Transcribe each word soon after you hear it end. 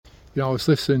I was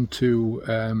listening to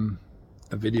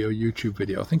a YouTube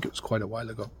video. I think it was quite a while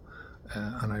ago,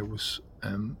 and I was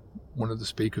one of the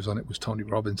speakers on it was Tony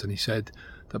Robbins, and he said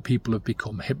that people have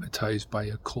become hypnotized by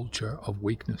a culture of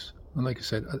weakness. And like I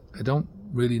said, I don't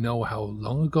really know how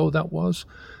long ago that was,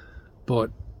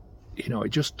 but it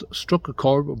just struck a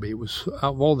chord with me. It was,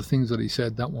 out of all the things that he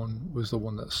said, that one was the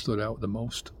one that stood out the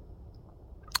most.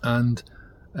 And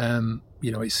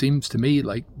it seems to me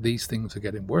like these things are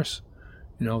getting worse.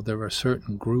 There are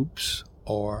certain groups,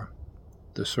 or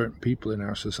there's certain people in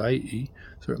our society,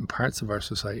 certain parts of our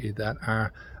society that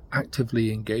are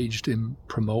actively engaged in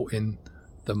promoting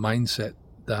the mindset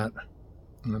that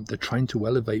they're trying to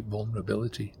elevate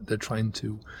vulnerability. They're trying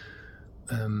to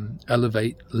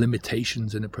elevate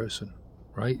limitations in a person,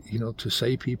 right? To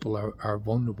say people are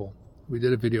vulnerable. We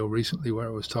did a video recently where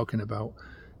I was talking about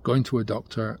going to a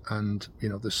doctor, and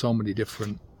there's so many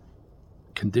different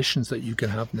conditions that you can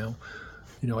have now.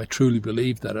 I truly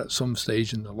believe that at some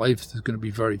stage in their life, there's going to be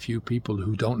very few people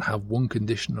who don't have one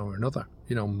condition or another,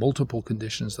 multiple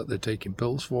conditions that they're taking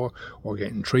pills for or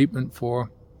getting treatment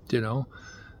for,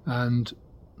 and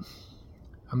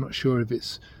I'm not sure if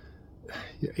it's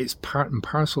part and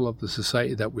parcel of the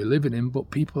society that we're living in,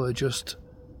 but people are just,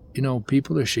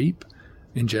 people are sheep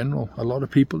in general. A lot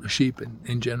of people are sheep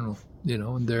in general,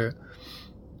 and they're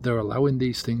allowing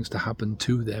these things to happen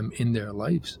to them in their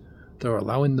lives. They're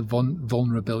allowing the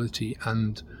vulnerability,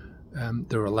 and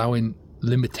they're allowing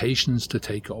limitations to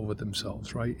take over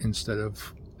themselves, right? Instead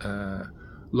of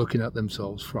looking at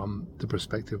themselves from the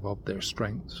perspective of their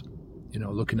strengths,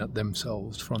 looking at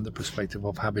themselves from the perspective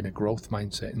of having a growth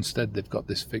mindset. Instead, they've got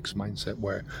this fixed mindset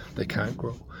where they can't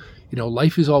grow.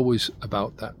 Life is always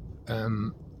about that.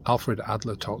 Alfred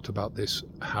Adler talked about this,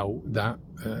 how that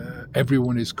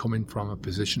everyone is coming from a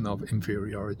position of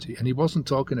inferiority. And he wasn't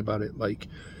talking about it like,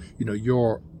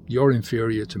 you're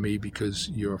inferior to me because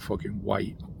you're fucking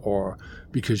white, or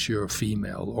because you're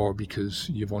female, or because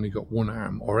you've only got one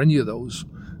arm, or any of those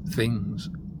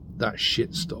things, that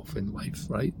shit stuff in life,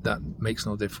 right? That makes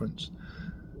no difference.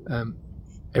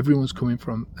 Everyone's coming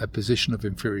from a position of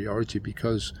inferiority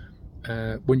because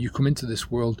when you come into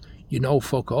this world,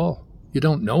 fuck all. You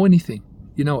don't know anything.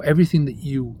 Everything that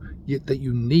you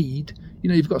need.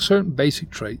 You've got certain basic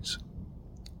traits.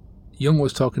 Jung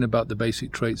was talking about the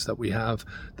basic traits that we have,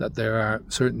 that there are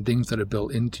certain things that are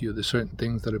built into you. There's certain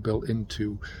things that are built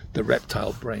into the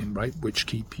reptile brain, right, which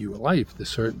keep you alive. There's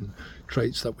certain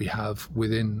traits that we have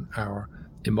within our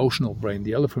emotional brain,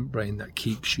 the elephant brain, that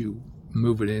keeps you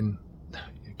moving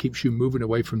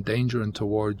away from danger and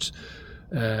towards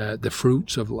the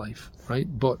fruits of life, right?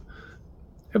 But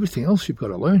everything else you've got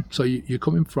to learn. So you're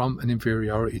coming from an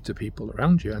inferiority to people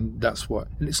around you, and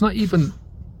it's not even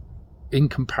in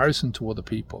comparison to other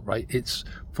people, right? It's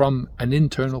from an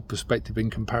internal perspective in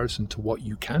comparison to what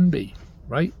you can be,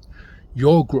 right?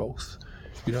 Your growth.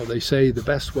 They say the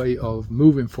best way of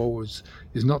moving forwards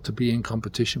is not to be in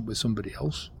competition with somebody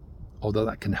else, although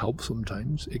that can help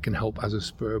sometimes. It can help as a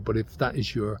spur, but if that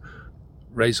is your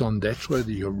raison d'etre,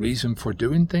 your reason for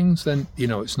doing things, then,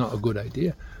 it's not a good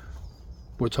idea.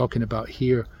 We're talking about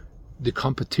here the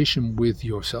competition with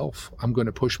yourself. I'm going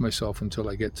to push myself until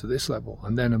I get to this level,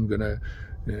 and then I'm going to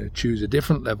choose a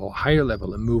different level, higher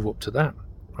level, and move up to that,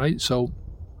 right? So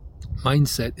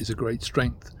mindset is a great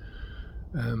strength.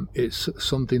 It's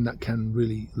something that can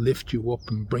really lift you up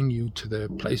and bring you to the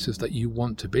places that you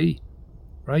want to be,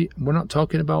 right? We're not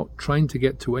talking about trying to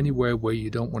get to anywhere where you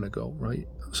don't want to go, right?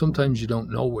 Sometimes you don't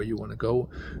know where you want to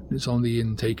go. It's only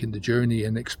in taking the journey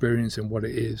and experiencing what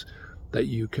it is that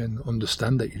you can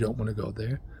understand that you don't want to go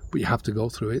there, but you have to go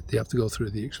through it. You have to go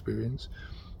through the experience.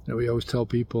 We always tell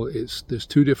people there's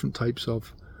two different types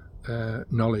of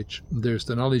knowledge. There's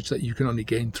the knowledge that you can only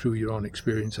gain through your own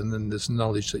experience, and then there's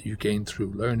knowledge that you gain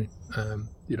through learning.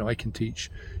 I can teach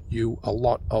you a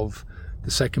lot of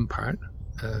the second part.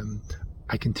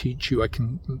 I can teach you. I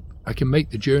can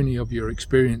make the journey of your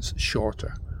experience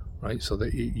shorter, right? So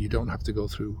that you don't have to go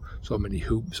through so many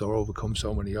hoops or overcome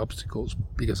so many obstacles,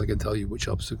 because I can tell you which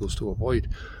obstacles to avoid.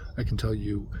 I can tell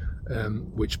you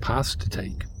which paths to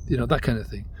take, that kind of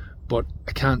thing. But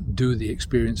I can't do the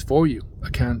experience for you. I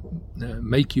can't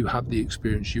make you have the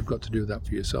experience. You've got to do that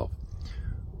for yourself.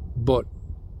 But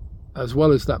as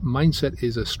well as that, mindset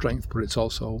is a strength, but it's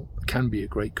also can be a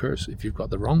great curse if you've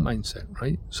got the wrong mindset,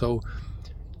 right? So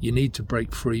you need to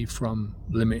break free from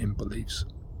limiting beliefs.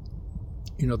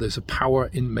 There's a power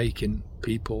in making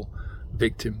people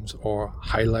victims or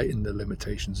highlighting the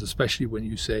limitations, especially when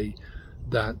you say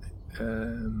that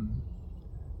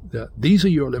these are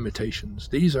your limitations,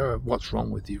 these are what's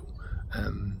wrong with you.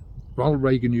 Ronald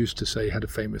Reagan used to say, had a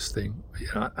famous thing,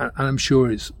 and I'm sure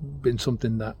it's been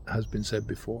something that has been said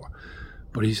before.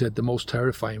 But he said the most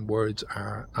terrifying words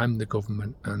are, "I'm the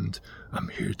government and I'm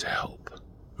here to help."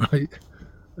 Right?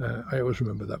 I always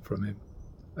remember that from him.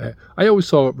 I always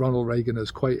saw Ronald Reagan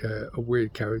as quite a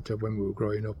weird character when we were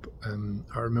growing up.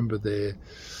 I remember the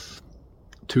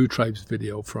Two Tribes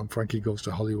video from Frankie Goes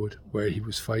to Hollywood where he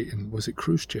was fighting, was it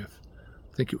Khrushchev?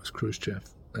 I think it was Khrushchev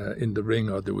in the ring,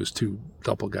 or there was two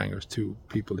doppelgangers, two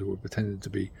people who were pretending to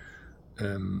be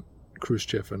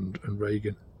Khrushchev and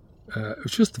Reagan. It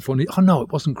was just funny. Oh no,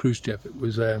 it wasn't Khrushchev. It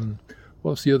was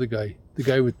what's the other guy? The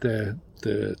guy with the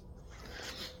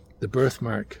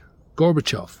birthmark,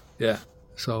 Gorbachev. Yeah.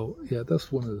 So yeah,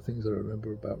 that's one of the things that I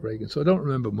remember about Reagan. So I don't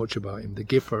remember much about him. The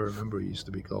Gip, I remember he used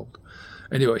to be called.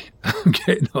 Anyway, I'm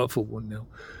getting off of one now.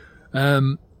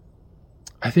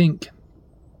 I think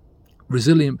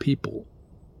resilient people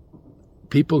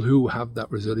who have that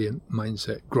resilient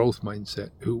mindset, growth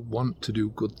mindset, who want to do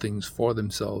good things for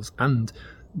themselves and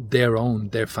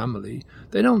their family,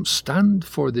 they don't stand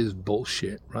for this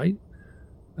bullshit, right?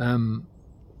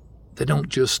 They don't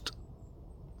just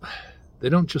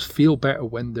feel better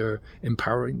when they're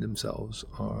empowering themselves,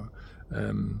 or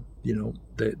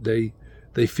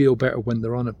they feel better when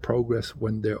they're on a progress,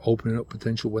 when they're opening up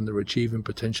potential, when they're achieving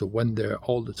potential, when they're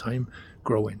all the time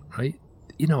growing, right?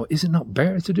 Is it not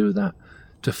better to do that?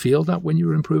 To feel that when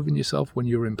you're improving yourself, when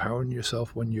you're empowering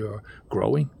yourself, when you're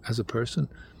growing as a person,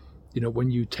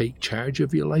 when you take charge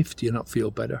of your life, do you not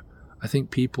feel better? I think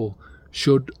people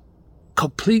should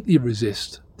completely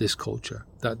resist this culture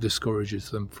that discourages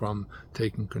them from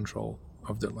taking control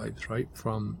of their lives, right?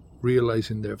 From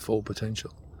realizing their full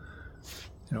potential.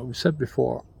 We said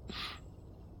before,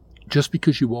 just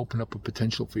because you open up a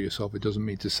potential for yourself, it doesn't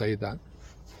mean to say that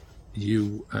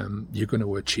you're going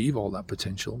to achieve all that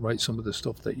potential, right? Some of the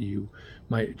stuff that you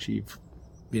might achieve,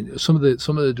 some of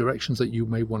the directions that you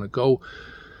may want to go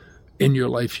in your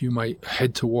life, you might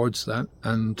head towards that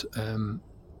and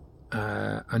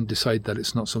decide that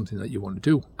it's not something that you want to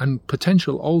do. And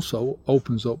potential also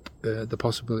opens up the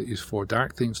possibilities for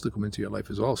dark things to come into your life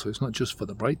as well. So it's not just for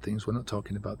the bright things. We're not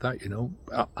talking about that.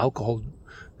 Alcohol,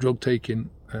 drug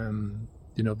taking,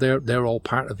 they're all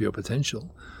part of your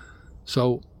potential.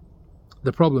 So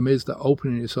the problem is that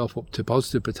opening yourself up to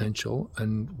positive potential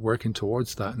and working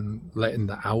towards that and letting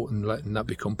that out and letting that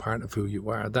become part of who you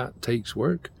are, that takes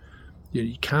work.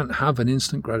 You can't have an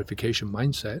instant gratification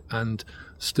mindset and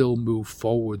still move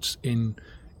forwards in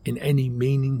any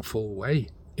meaningful way.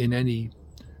 In any,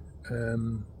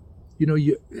 you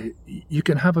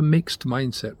can have a mixed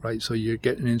mindset, right? So you're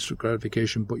getting instant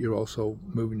gratification, but you're also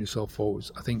moving yourself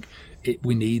forwards. I think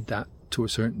we need that to a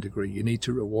certain degree. You need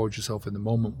to reward yourself in the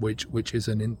moment, which is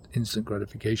an instant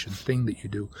gratification thing that you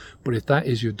do. But if that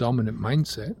is your dominant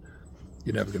mindset,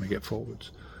 you're never going to get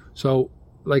forwards. So,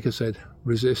 like I said,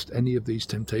 resist any of these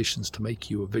temptations to make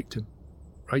you a victim,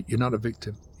 right? You're not a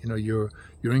victim. You're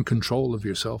in control of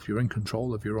yourself. You're in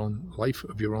control of your own life,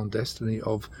 of your own destiny,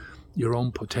 of your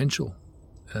own potential.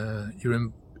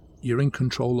 You're in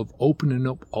control of opening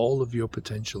up all of your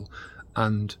potential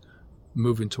and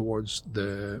moving towards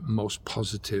the most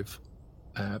positive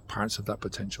parts of that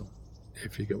potential,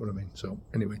 if you get what I mean. So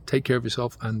anyway, take care of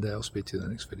yourself, and I'll speak to you in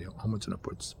the next video. Onwards and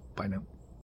upwards. Bye now.